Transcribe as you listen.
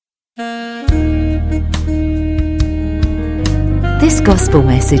This gospel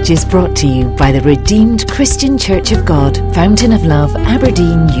message is brought to you by the Redeemed Christian Church of God, Fountain of Love,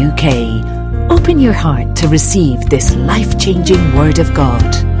 Aberdeen, UK. Open your heart to receive this life-changing Word of God.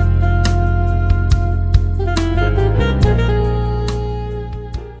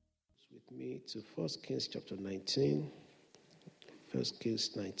 With me to 1 Kings chapter 19. 1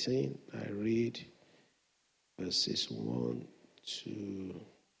 Kings 19, I read verses 1 to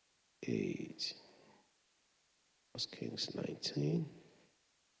 8. 1 Kings 19,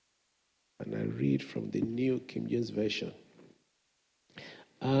 and I read from the New King James Version.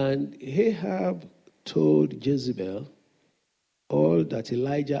 And Ahab told Jezebel all that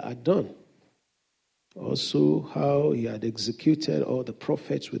Elijah had done, also how he had executed all the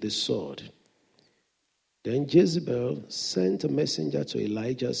prophets with the sword. Then Jezebel sent a messenger to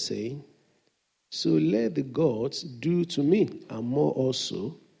Elijah, saying, "So let the gods do to me, and more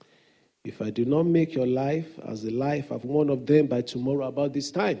also, if I do not make your life as the life of one of them by tomorrow about this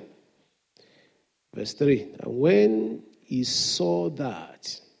time." Verse 3, and when he saw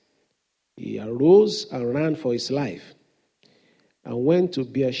that, he arose and ran for his life, and went to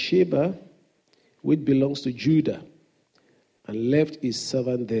Beersheba, which belongs to Judah, and left his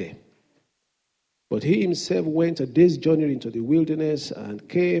servant there. But he himself went a day's journey into the wilderness, and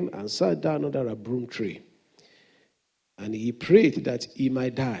came and sat down under a broom tree. And he prayed that he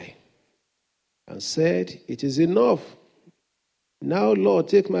might die, and said, "It is enough. Now, Lord,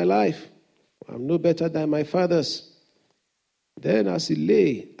 take my life. I'm no better than my fathers." Then as he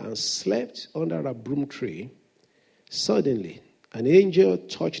lay and slept under a broom tree, suddenly an angel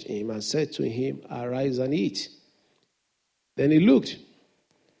touched him and said to him, "Arise and eat." Then he looked,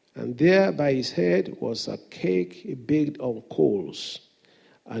 and there by his head was a cake baked on coals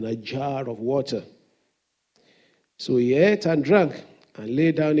and a jar of water. So he ate and drank and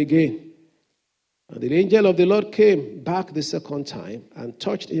lay down again. And the angel of the Lord came back the second time and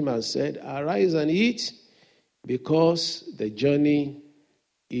touched him and said, "Arise and eat, because the journey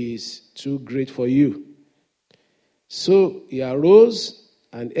is too great for you." So he arose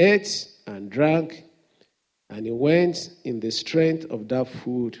and ate and drank, and he went in the strength of that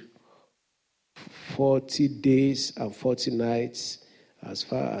food 40 days and 40 nights as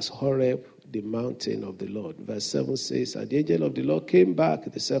far as Horeb, the mountain of the Lord. Verse 7 says, and the angel of the Lord came back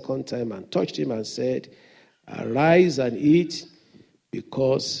the second time and touched him and said, "Arise and eat,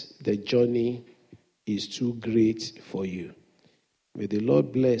 because the journey is too great for you." May the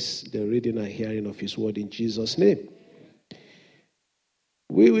Lord bless the reading and hearing of his word in Jesus' name.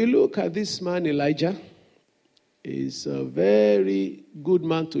 We will look at this man, Elijah. He's a very good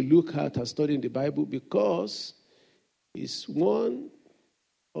man to look at and study in the Bible, because he's one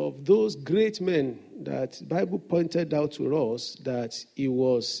of those great men that the Bible pointed out to us that he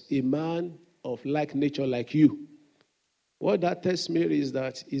was a man of like nature like you. What that tells me is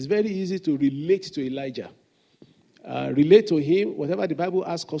that it's very easy to relate to Elijah. Relate to him, whatever the Bible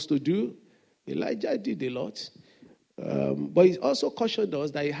asks us to do. Elijah did a lot. But he also cautioned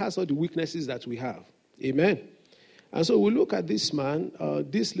us that he has all the weaknesses that we have. Amen. And so we look at this man,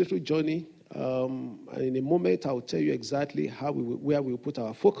 this little journey, and in a moment I'll tell you exactly where we will put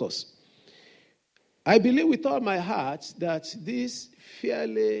our focus. I believe with all my heart that this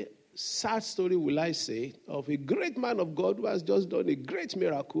fairly sad story, will I say, of a great man of God who has just done a great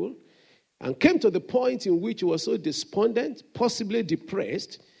miracle and came to the point in which he was so despondent, possibly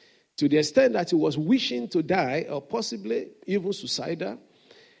depressed, to the extent that he was wishing to die, or possibly even suicidal.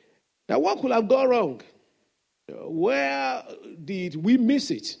 Now, what could have gone wrong? Where did we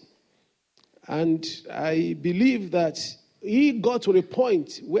miss it? And I believe that he got to a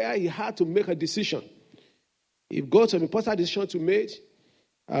point where he had to make a decision. He got an important decision to make,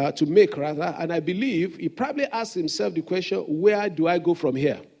 and I believe he probably asked himself the question, where do I go from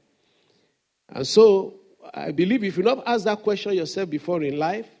here? And so I believe if you not ask that question yourself before in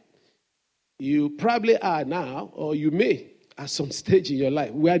life, you probably are now, or you may at some stage in your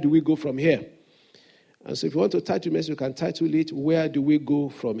life, where do we go from here? And so if you want to title message, you can title it, "Where do we go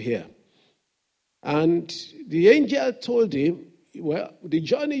from here?" And the angel told him, well, the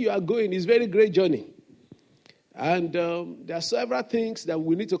journey you are going is a very great journey. And there are several things that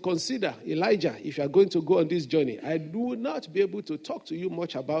we need to consider, Elijah, if you are going to go on this journey. I will not be able to talk to you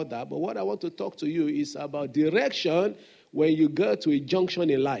much about that, but what I want to talk to you is about direction when you go to a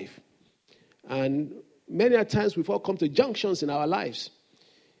junction in life. And many a times we've all come to junctions in our lives.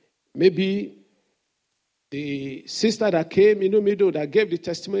 Maybe the sister that came in the middle that gave the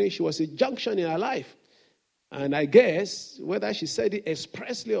testimony, she was a junction in her life. And I guess, whether she said it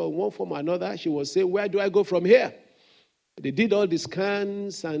expressly or one form or another, she was saying, where do I go from here? They did all the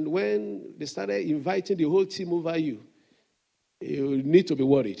scans, and when they started inviting the whole team over you, you need to be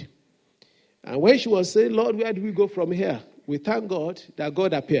worried. And when she was saying, Lord, where do we go from here? We thank God that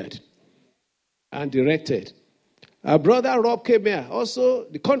God appeared and directed. Our brother Rob came here. Also,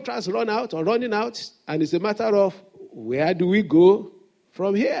 the contracts running out, and it's a matter of where do we go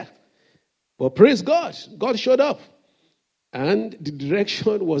from here? But praise God, God showed up, and the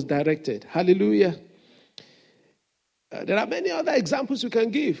direction was directed. Hallelujah. There are many other examples you can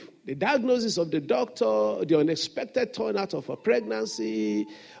give. The diagnosis of the doctor, the unexpected turnout of a pregnancy,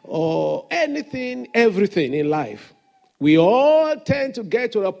 or anything, everything in life. We all tend to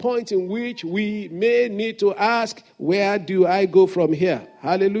get to a point in which we may need to ask, where do I go from here?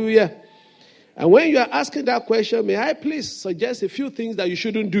 Hallelujah. And when you are asking that question, may I please suggest a few things that you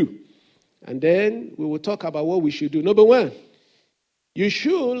shouldn't do? And then we will talk about what we should do. Number one, you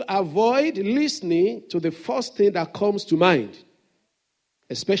should avoid listening to the first thing that comes to mind,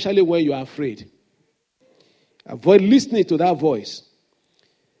 especially when you are afraid. Avoid listening to that voice.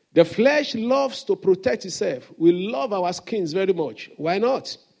 The flesh loves to protect itself. We love our skins very much. Why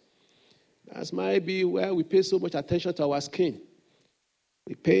not? That might be where we pay so much attention to our skin.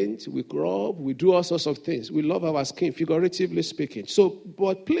 We paint, we rub, we do all sorts of things. We love our skin, figuratively speaking.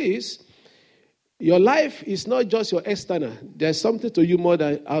 But please, your life is not just your external. There's something to you more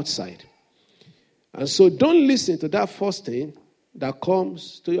than outside. And so don't listen to that first thing that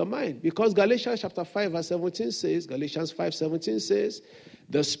comes to your mind. Because Galatians chapter 5 verse 17 says, Galatians 5:17 says,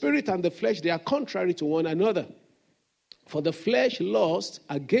 the spirit and the flesh, they are contrary to one another. For the flesh lusts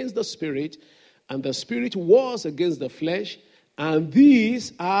against the spirit, and the spirit wars against the flesh, and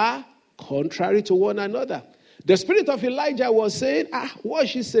these are contrary to one another. The spirit of Elijah was saying, what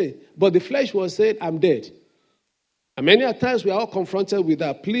she saying? But the flesh was saying, I'm dead. And many times we are all confronted with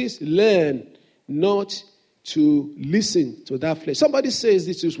that. Please learn not to listen to that flesh. Somebody says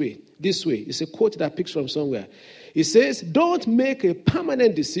this way. It's a quote that picks from somewhere. It says, don't make a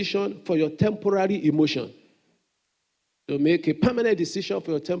permanent decision for your temporary emotion. Don't make a permanent decision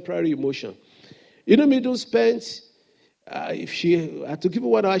for your temporary emotion. You know, Middle spent, if she had to give her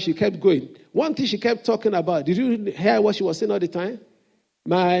 1 hour, she kept going. One thing she kept talking about, did you hear what she was saying all the time?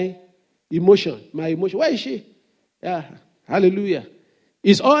 My emotion. Where is she? Yeah, hallelujah.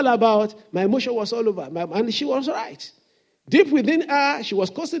 It's all about, my emotion was all over. And she was right. Deep within her, she was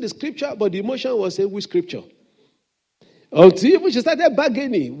quoting the scripture, but the emotion was saying, which scripture? Until she started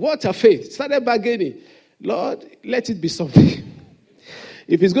bargaining. What a faith. Started bargaining. Lord, let it be something.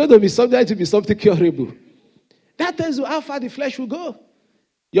 If it's going to be something, let it be something curable. That tells you how far the flesh will go.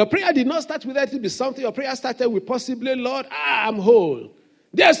 Your prayer did not start with let it be something. Your prayer started with possibly, Lord, I'm whole.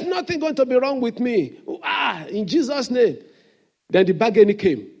 There's nothing going to be wrong with me. In Jesus' name. Then the bargaining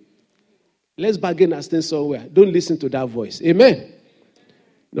came. Let's bargain and stand somewhere. Don't listen to that voice. Amen.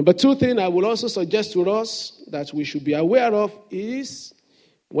 Number two thing I will also suggest to us that we should be aware of is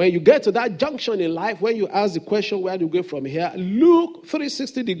when you get to that junction in life, when you ask the question, where do you go from here? Look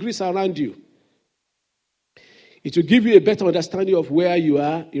 360 degrees around you. It will give you a better understanding of where you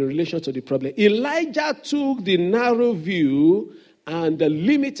are in relation to the problem. Elijah took the narrow view and the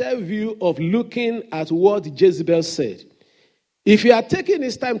limited view of looking at what Jezebel said. If he had taken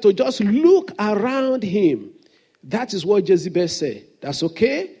his time to just look around him, that is what Jezebel said. That's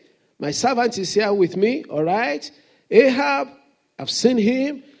okay. My servant is here with me, all right? Ahab, I've seen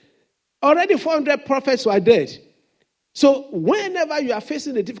him. Already 400 prophets were dead. So whenever you are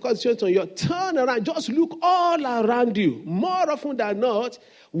facing a difficult situation, you turn around, just look all around you. More often than not,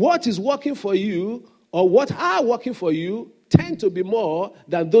 what is working for you or what are working for you tend to be more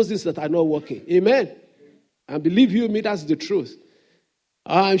than those things that are not working. Amen. And believe you me, that's the truth.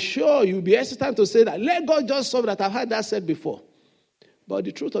 I'm sure you'll be hesitant to say that. Let God just solve that. I've heard that said before. But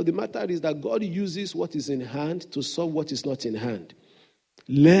the truth of the matter is that God uses what is in hand to solve what is not in hand.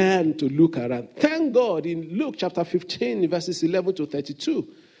 Learn to look around. Thank God in Luke chapter 15, verses 11 to 32.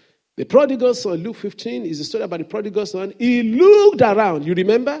 The prodigal son, Luke 15, is a story about the prodigal son. He looked around. You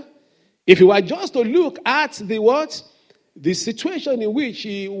remember? If he were just to look at the what? The situation in which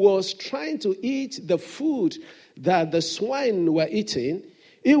he was trying to eat the food that the swine were eating,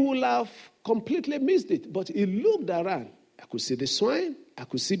 he would have completely missed it. But he looked around. I could see the swine. I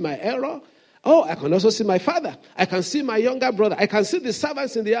could see my error. Oh, I can also see my father. I can see my younger brother. I can see the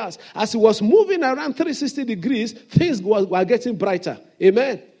servants in the house. As he was moving around 360 degrees, things were getting brighter.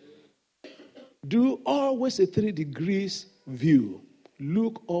 Amen. Do always a 3 degrees view.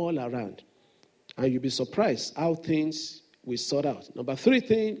 Look all around. And you'll be surprised how things will sort out. Number 3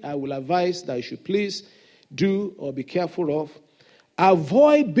 thing I will advise that you should please do or be careful of.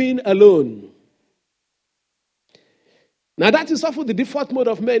 Avoid being alone. Now that is often the default mode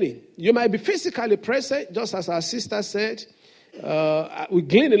of many. You might be physically present, just as our sister said, We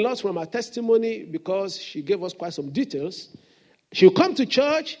glean a lot from her testimony because she gave us quite some details. She would come to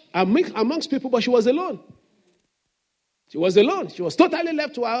church and mix amongst people, but she was alone. She was alone. She was totally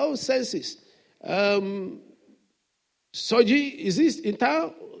left to her own senses. Soji, is this in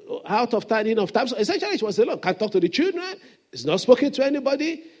town? Out of time, in of time. So essentially, she was alone. Can't talk to the children. Is not spoken to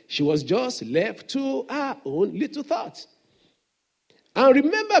anybody. She was just left to her own little thoughts. And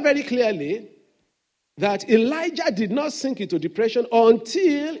remember very clearly that Elijah did not sink into depression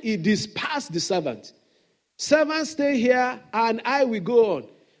until he dispersed the servant. Servants, stay here, and I will go on.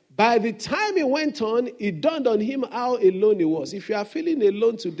 By the time he went on, it dawned on him how alone he was. If you are feeling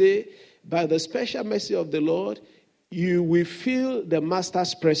alone today, by the special mercy of the Lord, you will feel the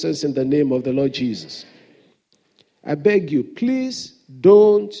Master's presence in the name of the Lord Jesus. I beg you, please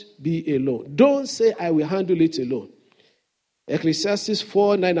don't be alone. Don't say, I will handle it alone. Ecclesiastes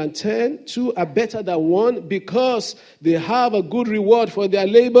 4:9-10, 2 are better than one because they have a good reward for their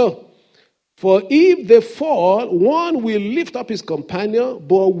labor. For if they fall, one will lift up his companion,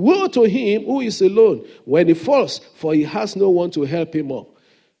 but woe to him who is alone when he falls, for he has no one to help him up.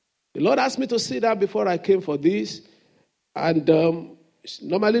 The Lord asked me to sit down before I came for this, and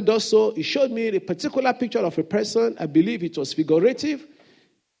normally does so. He showed me a particular picture of a person. I believe it was figurative,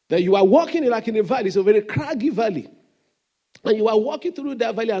 that you are walking like in a valley. It's a very craggy valley. And you are walking through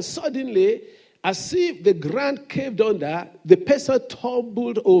that valley, and suddenly, as if the ground caved under, the person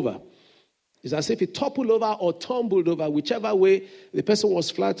tumbled over. It's as if he toppled over or tumbled over, whichever way, the person was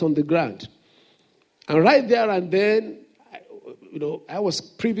flat on the ground. And right there and then, I was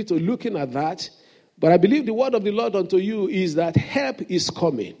privy to looking at that. But I believe the word of the Lord unto you is that help is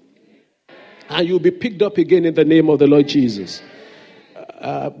coming. And you'll be picked up again in the name of the Lord Jesus.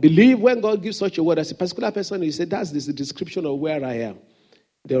 Believe when God gives such a word, as a particular person, he said, that's the description of where I am.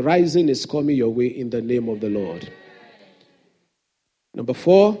 The rising is coming your way in the name of the Lord. Number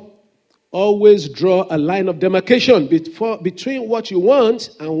 4, always draw a line of demarcation between what you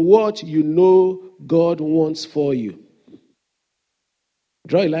want and what you know God wants for you.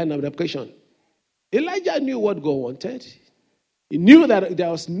 Draw a line of demarcation. Elijah knew what God wanted. He knew that there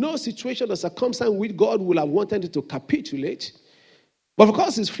was no situation or circumstance which God would have wanted him to capitulate. But of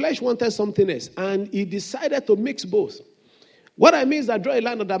course, his flesh wanted something else, and he decided to mix both. What I mean is that draw a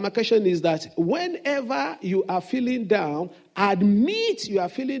line of demarcation is that whenever you are feeling down, admit you are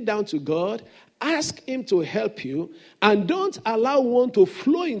feeling down to God, ask him to help you, and don't allow one to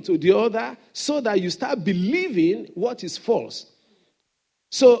flow into the other so that you start believing what is false.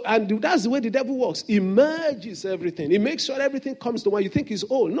 So, and that's the way the devil works. He merges everything. He makes sure everything comes to what you think is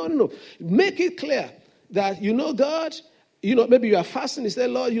old. No. Make it clear that, God, maybe you are fasting. You say,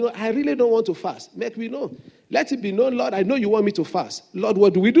 Lord, I really don't want to fast. Make me know. Let it be known, Lord, I know you want me to fast. Lord,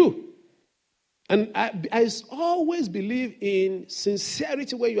 what do we do? And I always believe in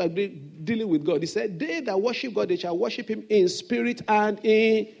sincerity when you are dealing with God. He said, they that worship God, they shall worship him in spirit and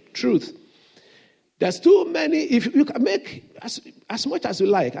in truth. There's too many. If you can make as much as you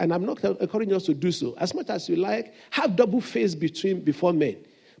like, and I'm not encouraging us to do so, as much as you like, have double face before men,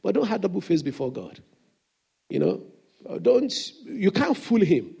 but don't have double face before God. You can't fool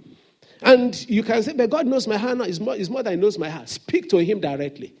him. And you can say, but God knows my heart is more than he knows my heart. Speak to him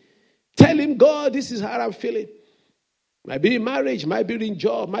directly. Tell him, God, this is how I'm feeling. Might be in marriage, might be in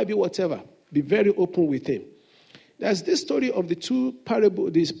job, might be whatever. Be very open with him. There's this story of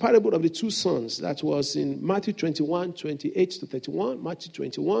this parable of the two sons that was in Matthew 21, 28-31, Matthew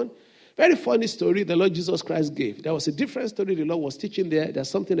 21. Very funny story the Lord Jesus Christ gave. There was a different story the Lord was teaching there. There's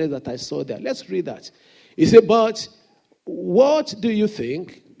something else that I saw there. Let's read that. He said, but what do you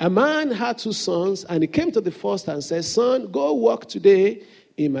think? A man had 2 sons, and he came to the first and said, son, go work today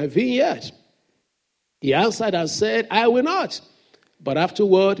in my vineyard. He answered and said, I will not. But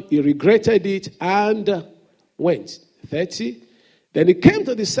afterward, he regretted it and went. 30. Then he came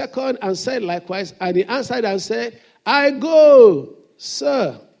to the second and said likewise, and he answered and said, I go,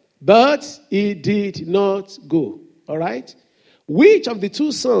 sir. But he did not go. All right? Which of the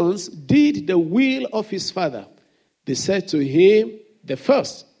 2 sons did the will of his father? They said to him, the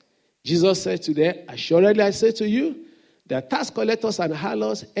first. Jesus said to them, assuredly I say to you, that tax collectors and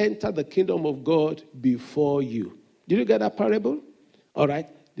harlots enter the kingdom of God before you. Did you get that parable? All right.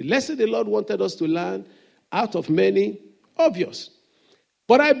 The lesson the Lord wanted us to learn out of many, obvious.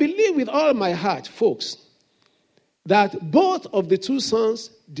 But I believe with all my heart, folks, that both of the 2 sons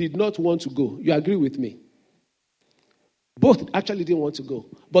did not want to go. You agree with me? Both actually didn't want to go.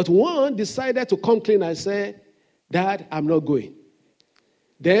 But one decided to come clean and say, Dad, I'm not going.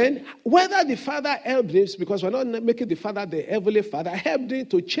 Then, whether the Father helped him, because we're not making the Father the Heavenly Father, helped him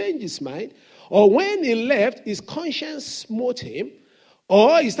to change his mind, or when he left, his conscience smote him,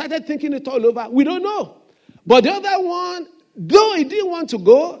 or he started thinking it all over, we don't know. But the other one, though he didn't want to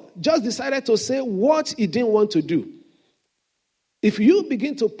go, just decided to say what he didn't want to do. If you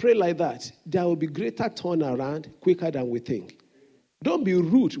begin to pray like that, there will be greater turnaround quicker than we think. Don't be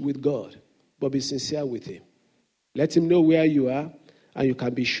rude with God, but be sincere with him. Let him know where you are, and you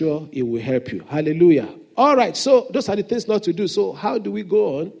can be sure he will help you. Hallelujah. All right, so those are the things not to do. So how do we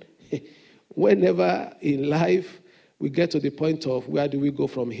go on? Whenever in life we get to the point of where do we go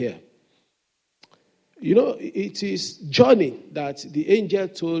from here? You know, it is journey that the angel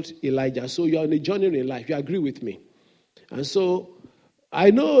told Elijah. So you're on a journey in life. You agree with me? And so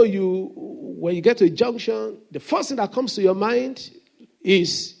I know when you get to a junction, the first thing that comes to your mind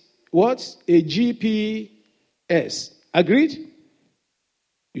is what? A GPS. Agreed?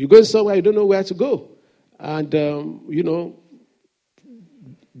 You're going somewhere, you don't know where to go. And,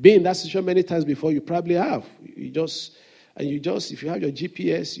 being in that situation many times before, you probably have. If you have your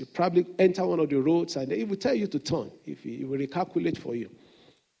GPS, you probably enter one of the roads and it will tell you to turn. It will recalculate for you.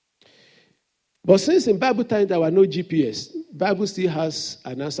 But since in Bible times there were no GPS, Bible still has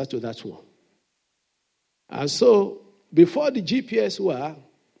an answer to that one. And so, before the GPS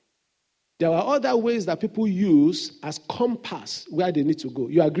there were other ways that people use as compass where they need to go.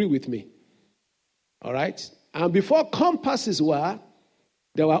 You agree with me? All right? And before compasses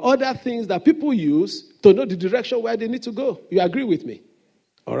there were other things that people use to know the direction where they need to go. You agree with me?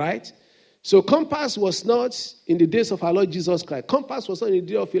 All right? So compass was not in the days of our Lord Jesus Christ. Compass was not in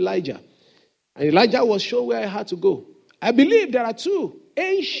the day of Elijah. And Elijah was shown where he had to go. I believe there are two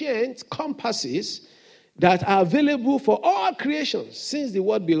ancient compasses that are available for all creation since the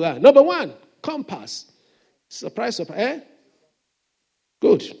world began. Number one, compass. Surprise, surprise. Eh?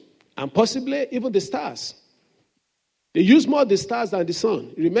 Good. And possibly even the stars. They use more the stars than the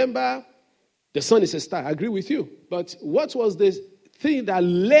sun. Remember, the sun is a star. I agree with you. But what was the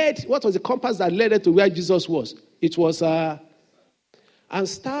compass that led to where Jesus was? It was, and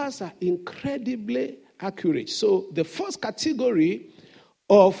stars are incredibly accurate. So the first category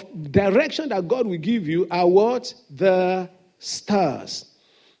of direction that God will give you are what? The stars.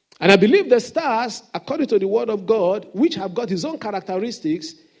 And I believe the stars, according to the word of God, which have got his own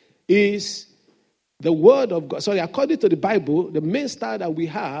characteristics, is the word of God. Sorry, according to the Bible, the main star that we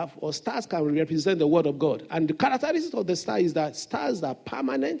have, or stars, can represent the word of God. And the characteristic of the star is that stars are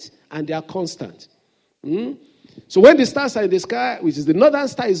permanent and they are constant. So when the stars are in the sky, which is the northern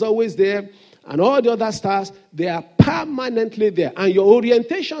star is always there, and all the other stars, they are permanently there. And your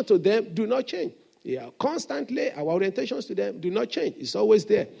orientation to them do not change. Yeah, constantly, our orientations to them do not change. It's always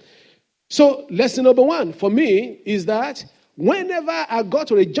there. So lesson number one for me is that whenever I got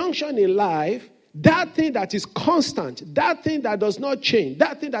to a junction in life, that thing that is constant, that thing that does not change,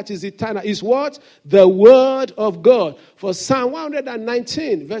 that thing that is eternal is what? The word of God. For Psalm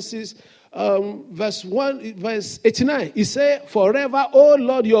 119, verse 89, he said, forever, oh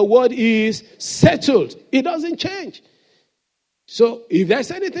Lord, your word is settled. It doesn't change. So if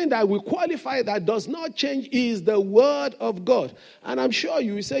there's anything that will qualify that does not change, is the word of God. And I'm sure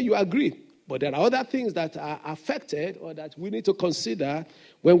you will say you agree. But there are other things that are affected or that we need to consider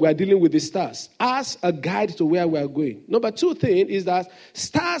when we are dealing with the stars as a guide to where we are going. Number two thing is that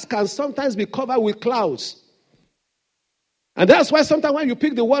stars can sometimes be covered with clouds. And that's why sometimes when you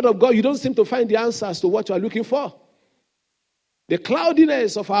pick the word of God, you don't seem to find the answers to what you are looking for. The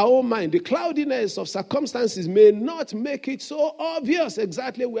cloudiness of our own mind, the cloudiness of circumstances may not make it so obvious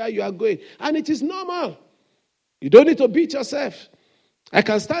exactly where you are going. And it is normal. You don't need to beat yourself. I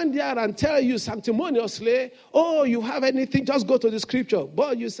can stand there and tell you sanctimoniously, oh, you have anything, just go to the scripture.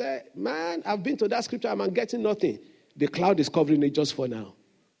 But you say, man, I've been to that scripture, I'm getting nothing. The cloud is covering it just for now.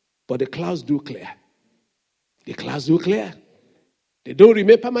 But the clouds do clear. The clouds do clear. They don't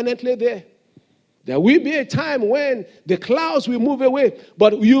remain permanently there. There will be a time when the clouds will move away.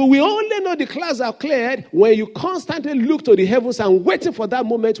 But you will only know the clouds are cleared when you constantly look to the heavens and waiting for that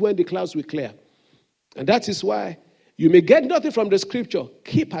moment when the clouds will clear. And that is why you may get nothing from the scripture.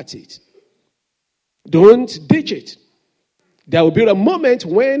 Keep at it. Don't ditch it. There will be a moment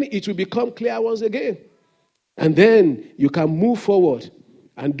when it will become clear once again. And then you can move forward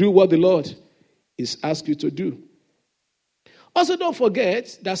and do what the Lord is asking you to do. Also, don't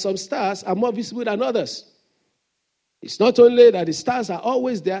forget that some stars are more visible than others. It's not only that the stars are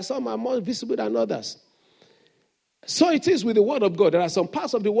always there, some are more visible than others. So it is with the word of God. There are some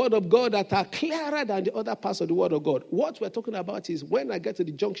parts of the word of God that are clearer than the other parts of the word of God. What we're talking about is when I get to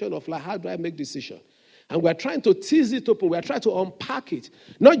the junction of life, how do I make decision? And we're trying to tease it open. We're trying to unpack it.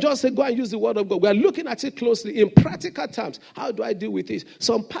 Not just say, go and use the word of God. We're looking at it closely in practical terms. How do I deal with this?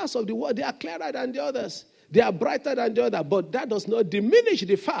 Some parts of the word, they are clearer than the others. They are brighter than the other. But that does not diminish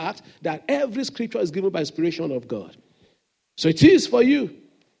the fact that every scripture is given by inspiration of God. So it is for you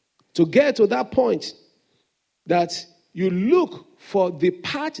to get to that point that you look for the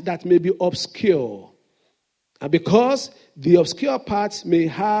part that may be obscure. And because the obscure parts may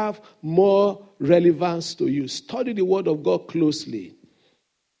have more relevance to you, study the word of God closely.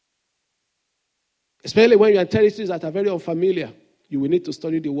 Especially when you're in territories that are very unfamiliar, you will need to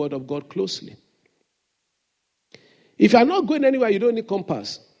study the word of God closely. If you are not going anywhere, you don't need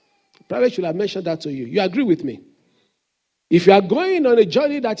compass. Probably should have mentioned that to you. You agree with me? If you are going on a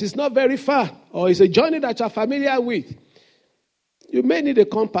journey that is not very far, or it's a journey that you are familiar with, you may need a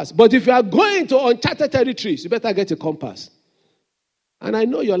compass. But if you are going to uncharted territories, you better get a compass. And I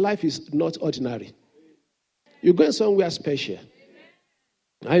know your life is not ordinary. You're going somewhere special.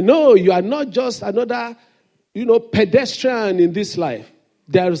 I know you are not just another, pedestrian in this life.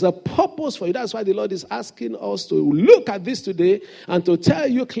 There is a purpose for you. That's why the Lord is asking us to look at this today and to tell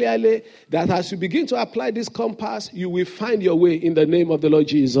you clearly that as you begin to apply this compass, you will find your way in the name of the Lord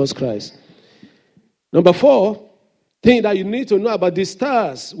Jesus Christ. Number 4, thing that you need to know about the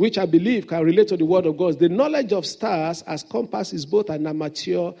stars, which I believe can relate to the word of God. The knowledge of stars as compass is both an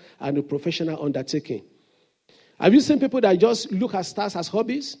amateur and a professional undertaking. Have you seen people that just look at stars as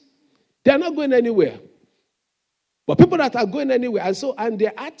hobbies? They are not going anywhere. But people that are going anywhere, and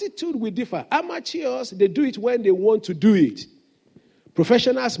their attitude will differ. Amateurs, they do it when they want to do it.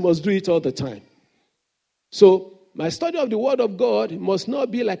 Professionals must do it all the time. So, my study of the word of God must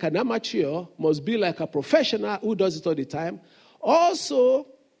not be like an amateur, must be like a professional who does it all the time. Also,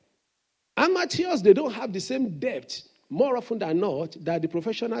 amateurs, they don't have the same depth, more often than not, that the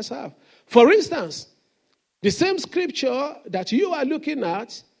professionals have. For instance, the same scripture that you are looking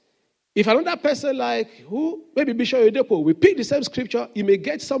at, if another person like maybe Bishop Oyedepo, we pick the same scripture, he may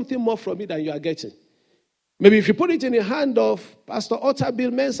get something more from it than you are getting. Maybe if you put it in the hand of Pastor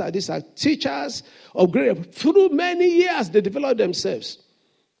Otabil Mensah, these are teachers of great. Through many years, they develop themselves.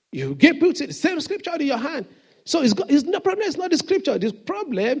 You put the same scripture in your hand. So the problem is not the scripture. The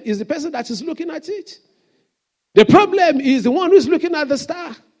problem is the person that is looking at it. The problem is the one who is looking at the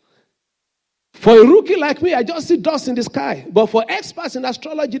star. For a rookie like me, I just see dust in the sky. But for experts in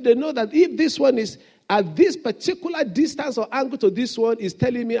astrology, they know that if this one is at this particular distance or angle to this one, is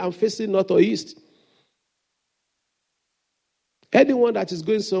telling me I'm facing north or east. Anyone that is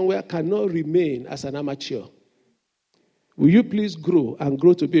going somewhere cannot remain as an amateur. Will you please grow and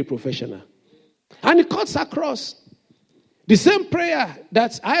grow to be a professional? And it cuts across. The same prayer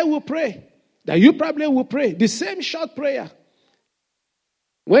that I will pray, that you probably will pray, the same short prayer.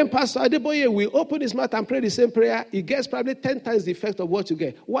 When Pastor Adeboye will open his mouth and pray the same prayer, he gets probably 10 times the effect of what you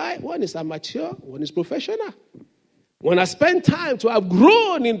get. Why? One is amateur, one is professional. When I spend time to have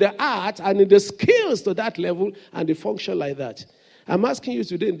grown in the art and in the skills to that level and the function like that, I'm asking you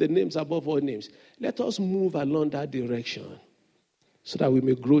today in the names above all names, let us move along that direction so that we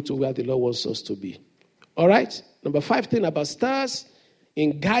may grow to where the Lord wants us to be. All right? Number 5 thing about stars,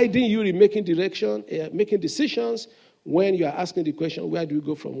 in guiding you in making decisions, when you are asking the question, where do we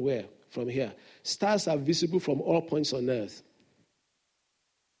go from where? From here. Stars are visible from all points on earth.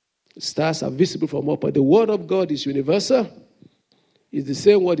 Stars are visible from all points. The word of God is universal. It's the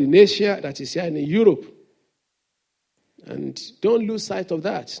same word in Asia that is here in Europe. And don't lose sight of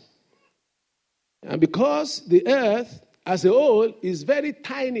that. And because the earth as a whole is very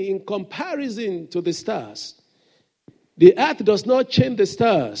tiny in comparison to the stars, the earth does not change the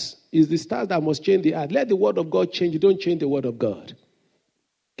stars. It's the stars that must change the earth. Let the word of God change. You don't change the word of God.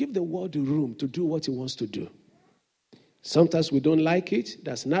 Give the word the room to do what it wants to do. Sometimes we don't like it.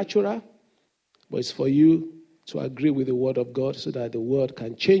 That's natural. But it's for you to agree with the word of God so that the word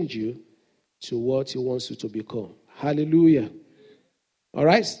can change you to what he wants you to become. Hallelujah. All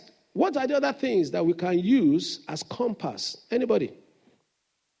right. What are the other things that we can use as compass? Anybody?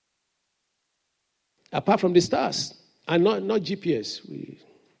 Apart from the stars and not GPS.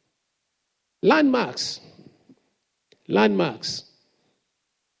 Landmarks.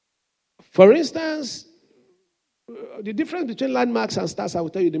 For instance, the difference between landmarks and stars, I will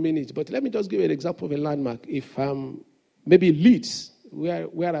tell you in a minute. But let me just give you an example of a landmark. If maybe Leeds,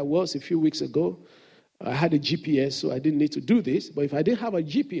 where I was a few weeks ago, I had a GPS, so I didn't need to do this. But if I didn't have a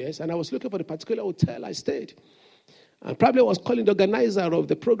GPS and I was looking for the particular hotel I stayed, and probably was calling the organizer of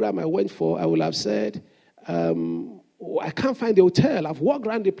the program I went for, I would have said, I can't find the hotel. I've walked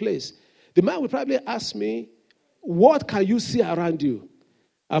around the place. The man would probably ask me, what can you see around you?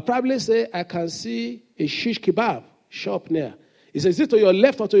 I'll probably say, I can see a shish kebab shop near. He says, is it to your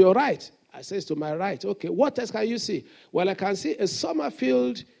left or to your right? I say, it's to my right. Okay, what else can you see? Well, I can see a summer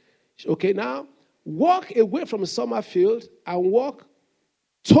field. Okay, now, walk away from a summer field and walk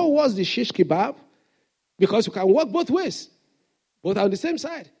towards the shish kebab, because you can walk both ways, both on the same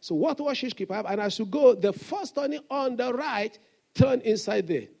side. So walk towards shish kebab, and as you go, the first turning on the right, turn inside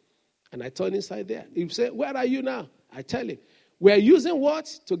there. And I turn inside there. You say, where are you now? I tell him, we're using what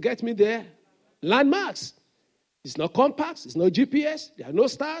to get me there? Landmarks. It's not compass, it's not GPS, there are no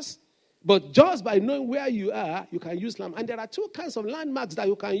stars. But just by knowing where you are, you can use landmarks. And there are two kinds of landmarks that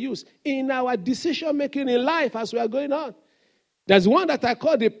you can use in our decision-making in life as we are going on. There's one that I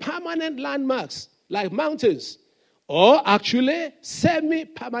call the permanent landmarks, like mountains, or actually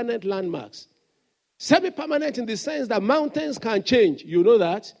semi-permanent landmarks. Semi-permanent in the sense that mountains can change. You know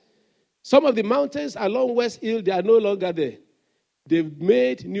that. Some of the mountains along West Hill, they are no longer there. They've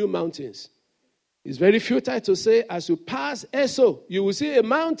made new mountains. It's very futile to say, as you pass Esso, you will see a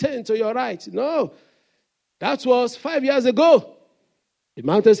mountain to your right. No, that was 5 years ago. The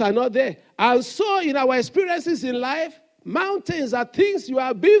mountains are not there. And so in our experiences in life, mountains are things you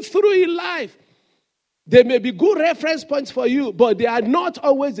have been through in life. They may be good reference points for you, but they are not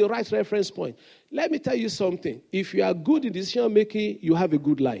always the right reference point. Let me tell you something. If you are good in decision making, you have a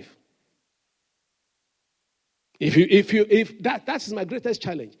good life. That is my greatest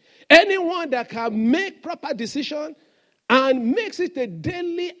challenge. Anyone that can make proper decision and makes it a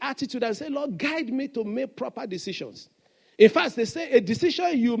daily attitude and say, Lord, guide me to make proper decisions. In fact, they say a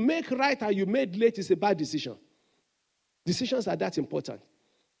decision you make right and you made late is a bad decision. Decisions are that important.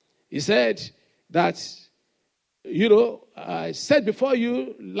 He said that, I said before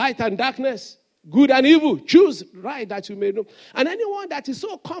you, light and darkness, good and evil. Choose right that you may know. And anyone that is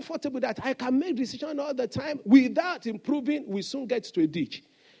so comfortable that I can make decisions all the time without improving, we soon get to a ditch.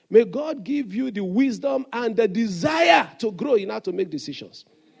 May God give you the wisdom and the desire to grow in how to make decisions.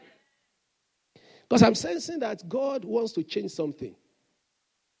 Because I'm sensing that God wants to change something.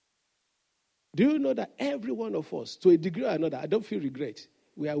 Do you know that every one of us, to a degree or another, I don't feel regret.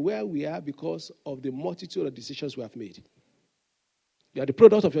 We are where we are because of the multitude of decisions we have made. You are the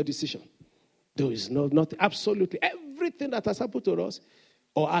product of your decision. There is not absolutely everything that has happened to us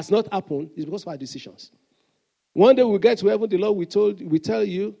or has not happened is because of our decisions. One day we'll get to heaven, the Lord will tell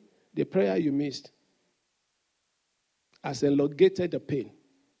you the prayer you missed has elongated the pain.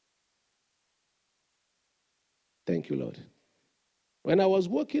 Thank you, Lord. When I was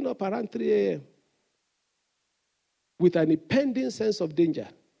waking up around 3 a.m. with an impending sense of danger,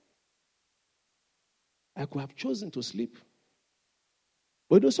 I could have chosen to sleep.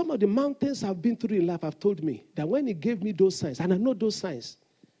 But some of the mountains I've been through in life have told me that when he gave me those signs, and I know those signs,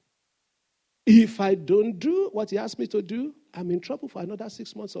 if I don't do what he asked me to do, I'm in trouble for another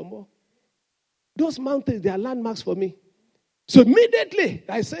 6 months or more. Those mountains, they are landmarks for me. So immediately,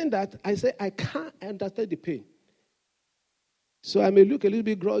 I say I can't understand the pain. So I may look a little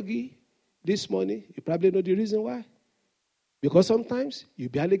bit groggy this morning. You probably know the reason why. Because sometimes you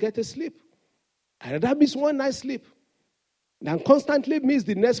barely get to sleep. I rather miss one night's sleep than constantly miss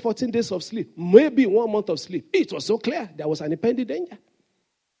the next 14 days of sleep. Maybe 1 month of sleep. It was so clear there was an impending danger.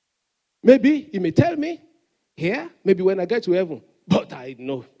 Maybe he may tell me here, maybe when I get to heaven. But I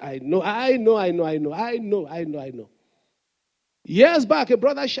know. Years back, a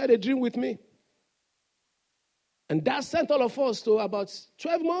brother shared a dream with me. And that sent all of us to about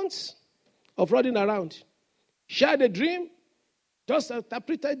 12 months of running around. Shared a dream, just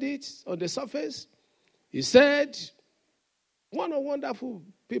interpreted it on the surface. He said, one of wonderful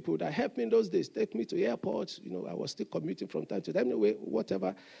people that helped me in those days, take me to the airport. I was still commuting from time to time. Anyway,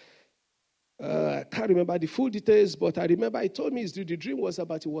 whatever. I can't remember the full details, but I remember he told me the dream was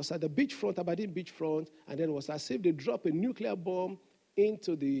about, it was at the beachfront, Aberdeen beachfront, and then it was as if they dropped a nuclear bomb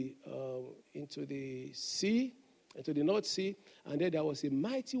into the sea, into the North Sea, and then there was a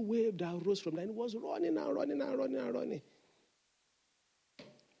mighty wave that rose from there, and it was running.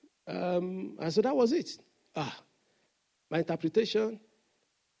 And so that was it. My interpretation,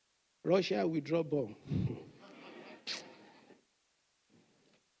 Russia withdraw bomb.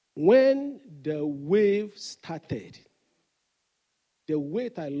 When the wave started, the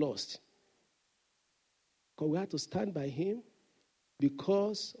weight I lost, because we had to stand by him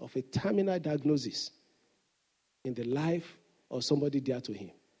because of a terminal diagnosis in the life of somebody dear to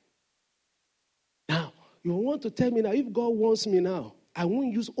him. Now, you want to tell me now, if God wants me now, I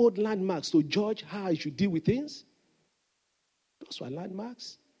won't use old landmarks to judge how I should deal with things? Those were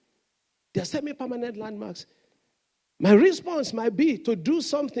landmarks. They are semi-permanent landmarks. My response might be to do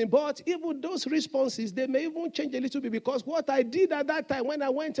something, but even those responses, they may even change a little bit, because what I did at that time when I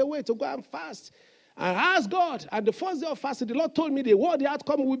went away to go and fast, I asked God, and the first day of fasting, the Lord told me what the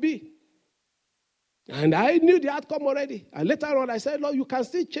outcome would be. And I knew the outcome already. And later on, I said, Lord, you can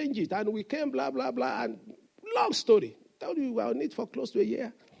still change it. And we came, blah, blah, blah, and long story. I told you we were on it for close to a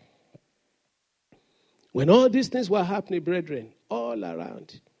year. When all these things were happening, brethren, all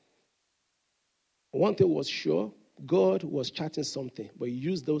around, one thing was sure, God was charting something, but he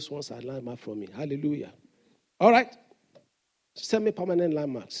used those ones as landmark for me. Hallelujah. All right. Semi-permanent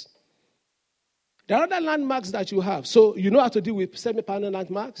landmarks. There are other landmarks that you have. So you know how to deal with semi-permanent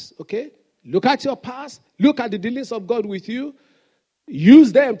landmarks, okay? Look at your past. Look at the dealings of God with you.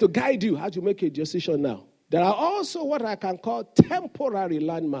 Use them to guide you how to make a decision now. There are also what I can call temporary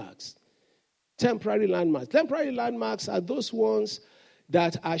landmarks. Temporary landmarks. Temporary landmarks are those ones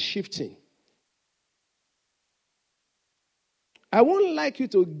that are shifting. I won't like you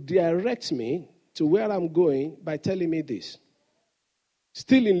to direct me to where I'm going by telling me this.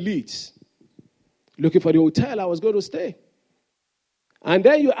 Still in Leeds, looking for the hotel I was going to stay. And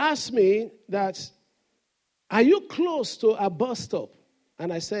then you ask me that, are you close to a bus stop?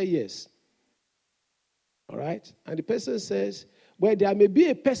 And I say yes. All right? And the person says, well, there may be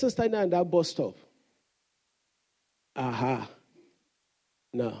a person standing at that bus stop. Aha.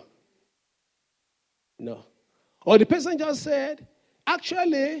 No. Or the person just said,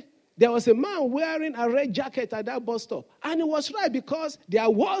 actually, there was a man wearing a red jacket at that bus stop. And it was right, because there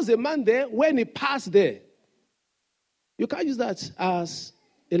was a man there when he passed there. You can't use that as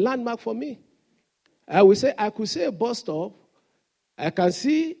a landmark for me. I could say a bus stop. I can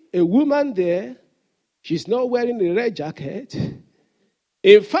see a woman there. She's not wearing a red jacket.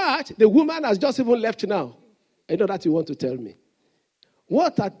 In fact, the woman has just even left now. I know that you want to tell me.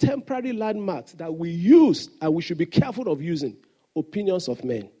 What are temporary landmarks that we use and we should be careful of using? Opinions of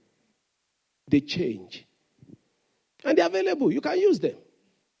men. They change. And they're available. You can use them.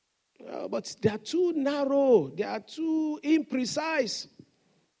 But they are too narrow. They are too imprecise.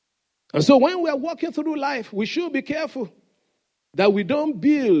 And so when we are walking through life, we should be careful that we don't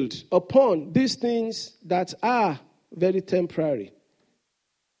build upon these things that are very temporary.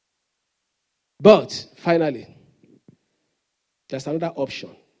 But finally, there's another option.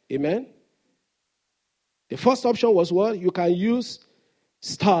 Amen? The first option was what? You can use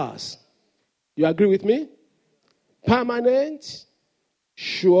stars. You agree with me? Permanent,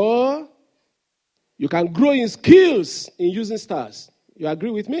 sure. You can grow in skills in using stars. You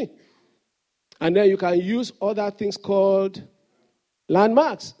agree with me? And then you can use other things called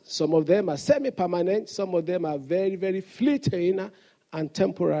landmarks. Some of them are semi-permanent. Some of them are very, very fleeting and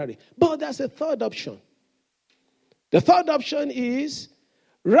temporary. But there's a third option. The third option is,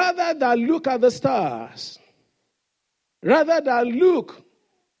 rather than look at the stars, rather than look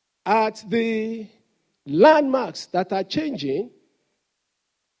at the landmarks that are changing,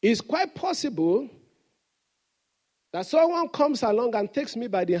 it's quite possible that someone comes along and takes me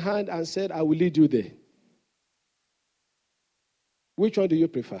by the hand and said, I will lead you there. Which one do you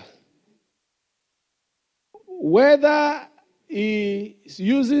prefer? Whether he is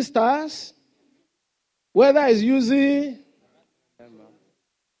using stars, whether he's using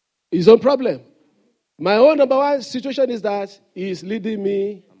his own problem. My own number one situation is that he's leading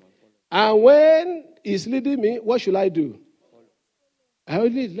me. And when he's leading me, what should I do? I will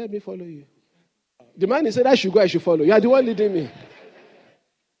lead. Let me follow you. The man he said, I should go, I should follow. You are the one leading me.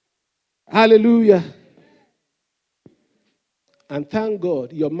 Hallelujah. And thank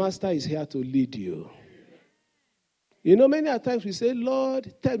God, your master is here to lead you. You know, many times we say,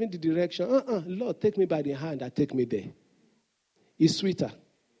 Lord, tell me the direction. Lord, take me by the hand and take me there. It's sweeter.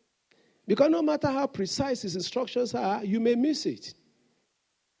 Because no matter how precise his instructions are, you may miss it.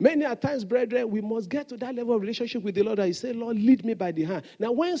 Many times, brethren, we must get to that level of relationship with the Lord that you say, Lord, lead me by the hand.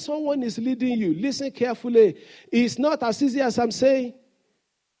 Now, when someone is leading you, listen carefully. It's not as easy as I'm saying.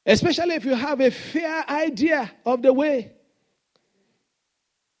 Especially if you have a fair idea of the way.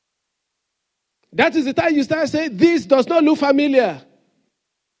 That is the time you start saying, this does not look familiar.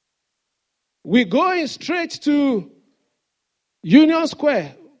 We're going straight to Union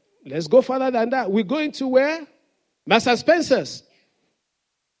Square. Let's go further than that. We're going to where? Master Spencer's.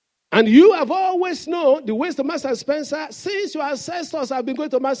 And you have always known the ways to Master Spencer since your ancestors have been going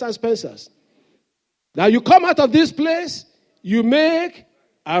to Master Spencer's. Now you come out of this place, you make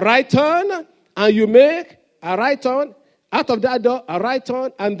a right turn, and you make a right turn. Out of that door, a right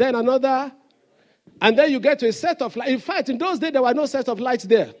turn, and then another. And then you get to a set of lights. In fact, in those days, there were no set of lights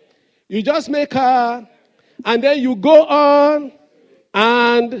there. You just make a, and then you go on,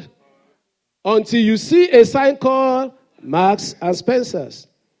 and until you see a sign called Marks and Spencer's.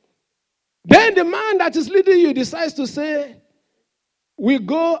 Then the man that is leading you decides to say, we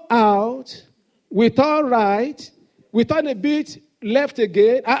go out, we turn right, we turn a bit left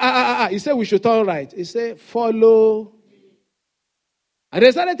again. He said we should turn right. He said, follow. And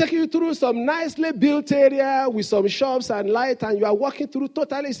they started taking you through some nicely built area with some shops and light, and you are walking through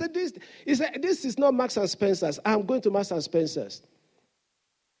totally. He said, this is not Marks and Spencer's. I'm going to Marks and Spencer's.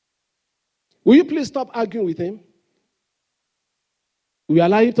 Will you please stop arguing with him? Will you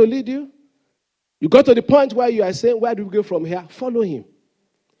allow him to lead you? You got to the point where you are saying, where do we go from here? Follow him.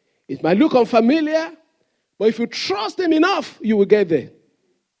 It might look unfamiliar, but if you trust him enough, you will get there.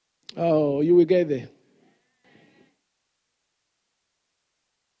 Oh, you will get there.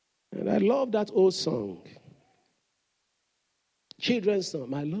 And I love that old song. Children's song.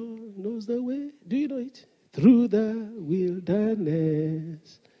 My Lord knows the way. Do you know it? Through the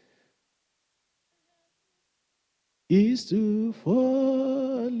wilderness is to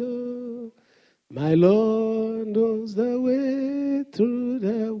follow. My Lord knows the way through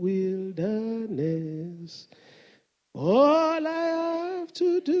the wilderness. All I have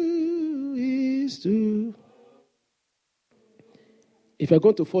to do is to... If you're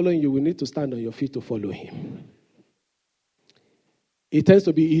going to follow him, you will need to stand on your feet to follow him. It tends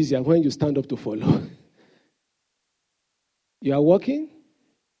to be easier when you stand up to follow. You are walking,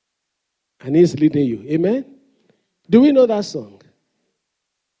 and he's leading you. Amen? Do we know that song?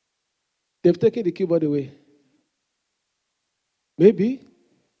 They've taken the keyboard away. Maybe.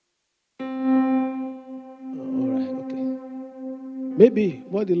 All right, okay. Maybe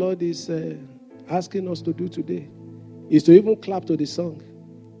what the Lord is asking us to do today is to even clap to the song.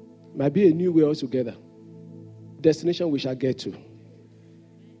 Might be a new way altogether. Destination we shall get to.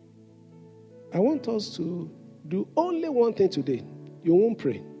 I want us to do only one thing today. You won't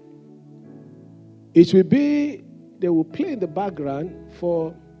pray. It will be, they will play in the background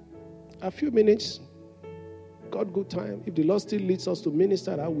for a few minutes. God, good time. If the Lord still leads us to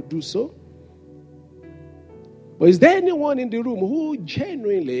minister, I will do so. But is there anyone in the room who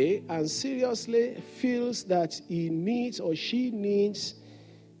genuinely and seriously feels that he needs or she needs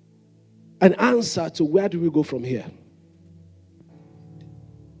an answer to where do we go from here?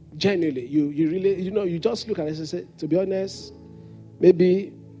 Genuinely, you really, you just look at it and say, to be honest,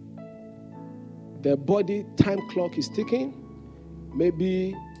 maybe the body time clock is ticking.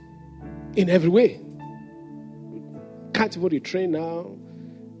 Maybe in every way. Can't even retrain now.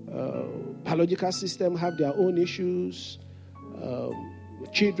 Biological system have their own issues.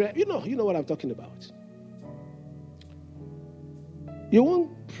 Children, you know what I'm talking about. You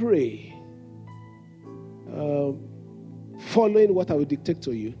won't pray following what I will dictate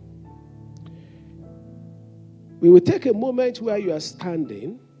to you. We will take a moment where you are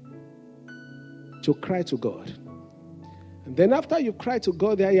standing to cry to God. And then after you cry to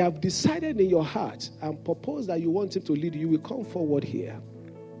God there, you have decided in your heart and proposed that you want him to lead you, you will come forward here.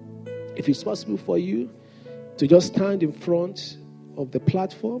 If it's possible for you to just stand in front of the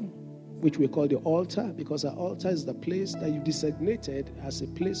platform, which we call the altar, because our altar is the place that you designated as a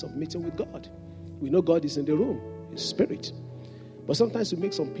place of meeting with God. We know God is in the room, His Spirit. But sometimes you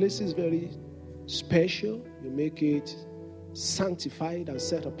make some places very special. You make it sanctified and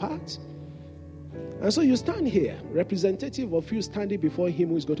set apart. And so you stand here, representative of you standing before him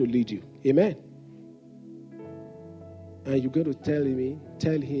who is going to lead you. Amen. And you're going to tell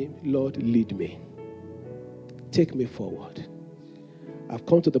him, Lord, lead me. Take me forward. I've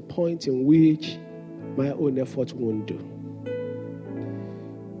come to the point in which my own effort won't do.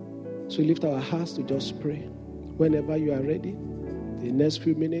 So we lift our hearts to just pray. Whenever you are ready, the next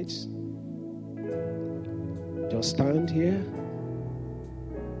few minutes, just stand here.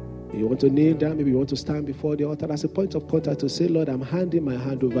 You want to kneel down, maybe you want to stand before the altar as a point of contact to say, Lord, I'm handing my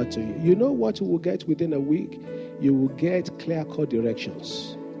hand over to you. You know what you will get within a week? You will get clear-cut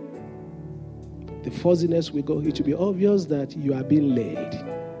directions. The fuzziness will go. It will be obvious that you are being led.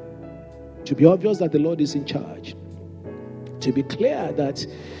 It will be obvious that the Lord is in charge. It will be clear that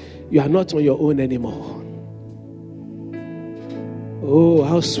you are not on your own anymore. Oh,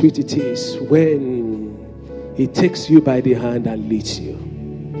 how sweet it is when He takes you by the hand and leads you.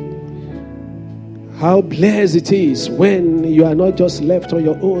 How blessed it is when you are not just left on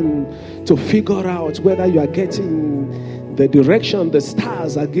your own to figure out whether you are getting the direction the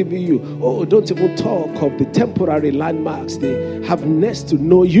stars are giving you. Oh, don't even talk of the temporary landmarks. They have next to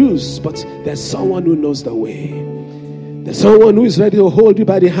no use, but there's someone who knows the way. There's someone who is ready to hold you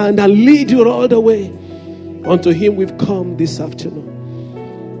by the hand and lead you all the way. Unto Him we've come this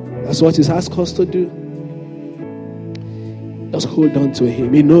afternoon. That's what He's asked us to do. Just hold on to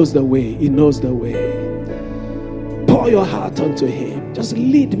him. He knows the way. He knows the way. Pour your heart onto him. Just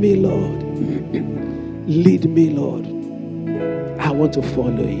lead me, Lord. Lead me, Lord. I want to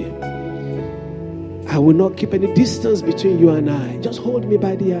follow you. I will not keep any distance between you and I. Just hold me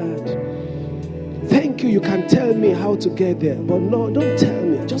by the hand. Thank you. You can tell me how to get there. But no, don't tell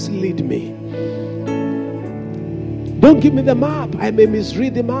me. Just lead me. Don't give me the map. I may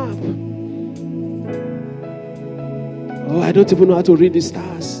misread the map. Oh, I don't even know how to read the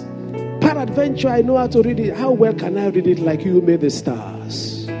stars. Peradventure, I know how to read it. How well can I read it like you made the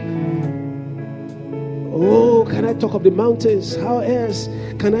stars? Oh, can I talk of the mountains? How else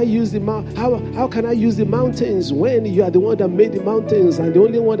can I use the how can I use the mountains when you are the one that made the mountains and the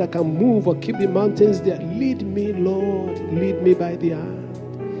only one that can move or keep the mountains there? Lead me, Lord. Lead me by the hand.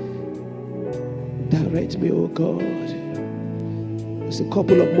 Direct me, oh God. Just a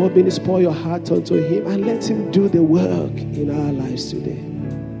couple of more minutes. Pour your heart onto him and let him do the work in our lives today.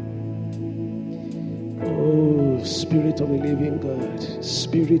 Oh, Spirit of the living God.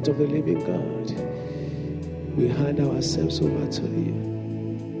 Spirit of the living God. We hand ourselves over to you.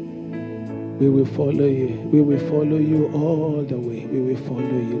 We will follow you. We will follow you all the way. We will follow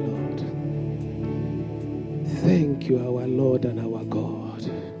you, Lord. Thank you, our Lord and our God.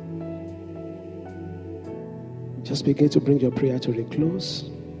 Just begin to bring your prayer to a close.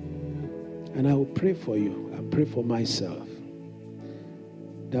 And I will pray for you and pray for myself.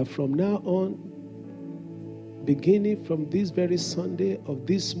 That from now on, beginning from this very Sunday of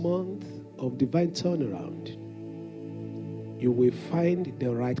this month of divine turnaround, you will find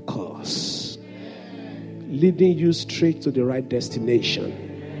the right course, leading you straight to the right destination.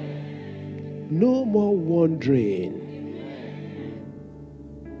 No more wandering.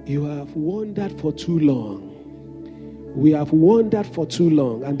 You have wandered for too long. We have wandered for too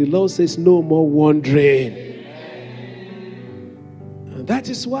long, and the Lord says no more wandering. And that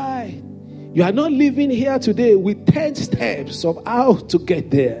is why you are not living here today with 10 steps of how to get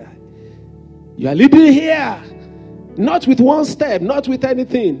there. You are living here not with one step, not with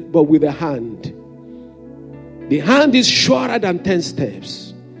anything, but with a hand. The hand is surer than 10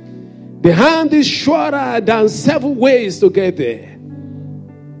 steps. The hand is surer than 7 ways to get there.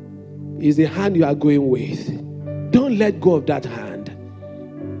 It's the hand you are going with. Don't let go of that hand.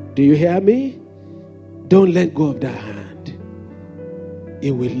 Do you hear me? Don't let go of that hand.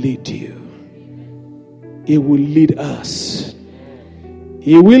 It will lead you. It will lead us.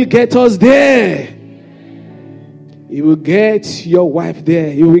 It will get us there. It will get your wife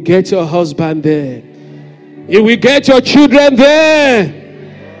there. It will get your husband there. It will get your children there.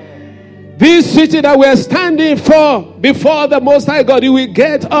 This city that we're standing for before the Most High God, it will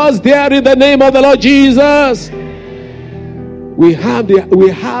get us there in the name of the Lord Jesus. We have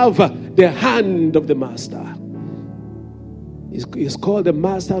the hand of the Master. It's called the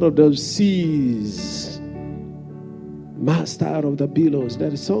Master of the seas, Master of the billows.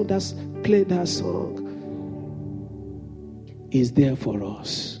 That song that's played that song is there for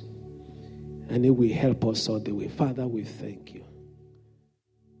us, and it will help us all the way. Father, we thank you.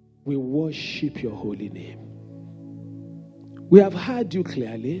 We worship your holy name. We have heard you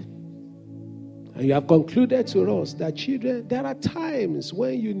clearly. And you have concluded to us that, children, there are times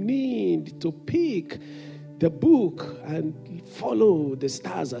when you need to pick the book and follow the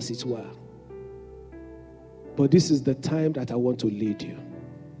stars, as it were. But this is the time that I want to lead you.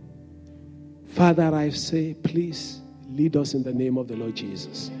 Father, I say, please lead us in the name of the Lord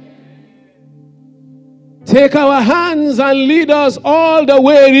Jesus. Take our hands and lead us all the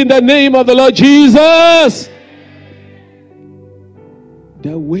way in the name of the Lord Jesus.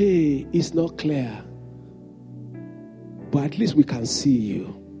 The way is not clear, but at least we can see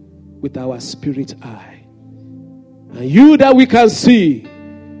you with our spirit eye. And you that we can see,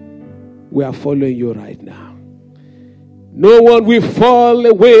 we are following you right now. No one will fall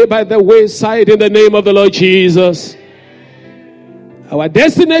away by the wayside in the name of the Lord Jesus. Our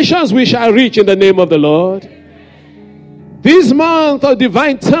destinations we shall reach in the name of the Lord. This month of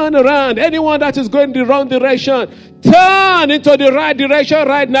divine turnaround, anyone that is going the wrong direction, turn into the right direction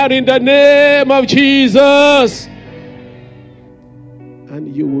right now in the name of Jesus.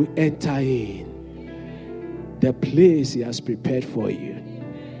 And you will enter in the place he has prepared for you.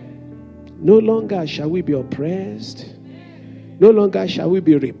 No longer shall we be oppressed. No longer shall we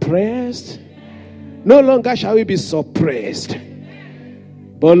be repressed. No longer shall we be suppressed.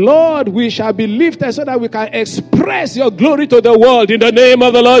 But Lord, we shall be lifted so that we can express your glory to the world in the name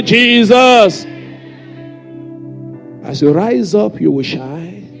of the Lord Jesus. As you rise up, you will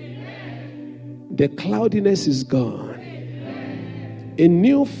shine. The cloudiness is gone. A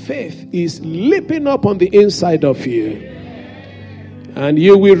new faith is leaping up on the inside of you. And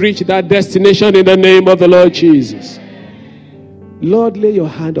you will reach that destination in the name of the Lord Jesus. Lord, lay your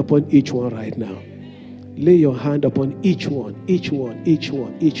hand upon each one right now. Lay your hand upon each one.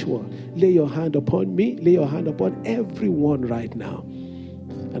 Lay your hand upon me. Lay your hand upon everyone right now.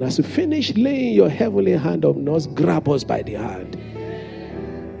 And as you finish laying your heavenly hand on us, grab us by the hand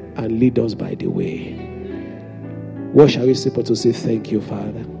and lead us by the way. What shall we say but to say thank you,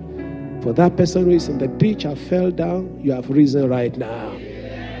 Father? For that person who is in the ditch and fell down, you have risen right now.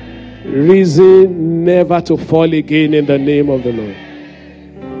 Risen never to fall again in the name of the Lord.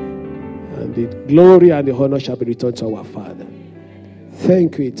 And the glory and the honor shall be returned to our Father.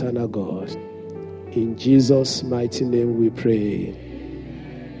 Thank you, eternal God. In Jesus' mighty name we pray.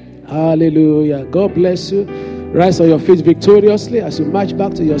 Hallelujah. God bless you. Rise on your feet victoriously as you march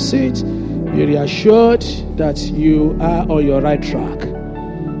back to your seat. Be reassured that you are on your right track.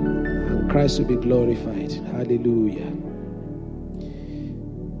 And Christ will be glorified. Hallelujah.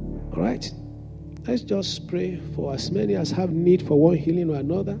 All right. Let's just pray for as many as have need for one healing or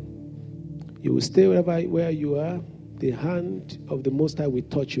another. You will stay where you are. The hand of the Most High will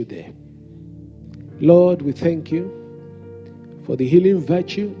touch you there. Lord, we thank you for the healing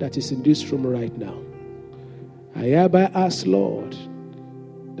virtue that is in this room right now. I hereby ask, Lord,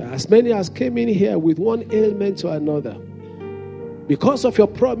 that as many as came in here with one ailment or another, because of your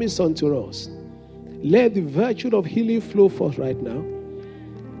promise unto us, let the virtue of healing flow forth right now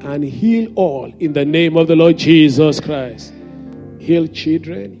and heal all in the name of the Lord Jesus Christ. Heal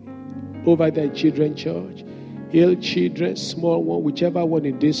children over their children's church. Heal children, small one, whichever one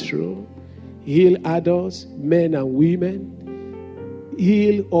in this room. Heal adults, men and women.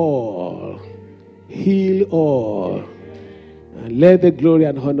 Heal all. Heal all. And let the glory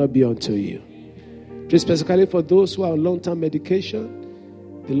and honor be unto you. Just specifically for those who are on long-term medication,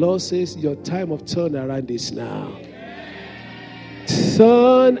 the Lord says your time of turnaround is now.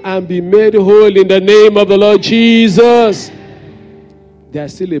 Turn and be made whole in the name of the Lord Jesus.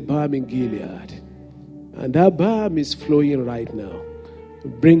 There's still a balm in Gilead. And that balm is flowing right now,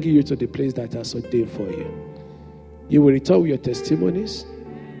 bringing you to the place that has ordained for you. You will return with your testimonies.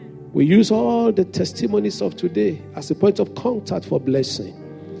 We use all the testimonies of today as a point of contact for blessing,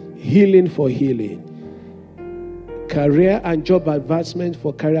 healing for healing, career and job advancement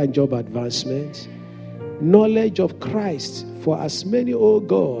for career and job advancement, knowledge of Christ for as many, oh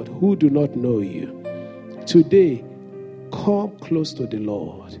God, who do not know you. Today, come close to the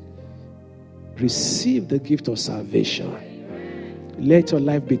Lord. Receive the gift of salvation. Let your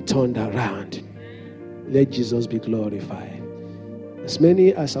life be turned around. Let Jesus be glorified. As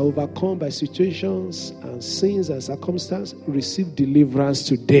many as are overcome by situations and sins and circumstances, receive deliverance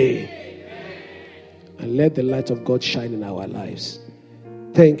today. And let the light of God shine in our lives.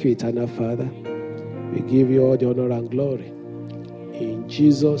 Thank you, eternal Father. We give you all the honor and glory. In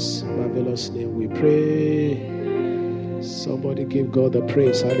Jesus' marvelous name we pray. Somebody give God the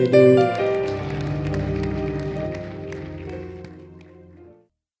praise. Hallelujah.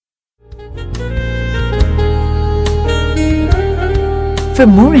 For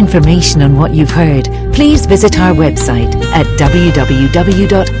more information on what you've heard, please visit our website at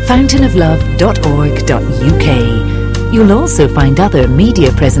www.fountainoflove.org.uk. You'll also find other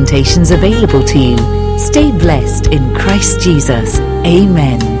media presentations available to you. Stay blessed in Christ Jesus.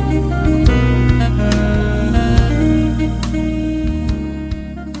 Amen.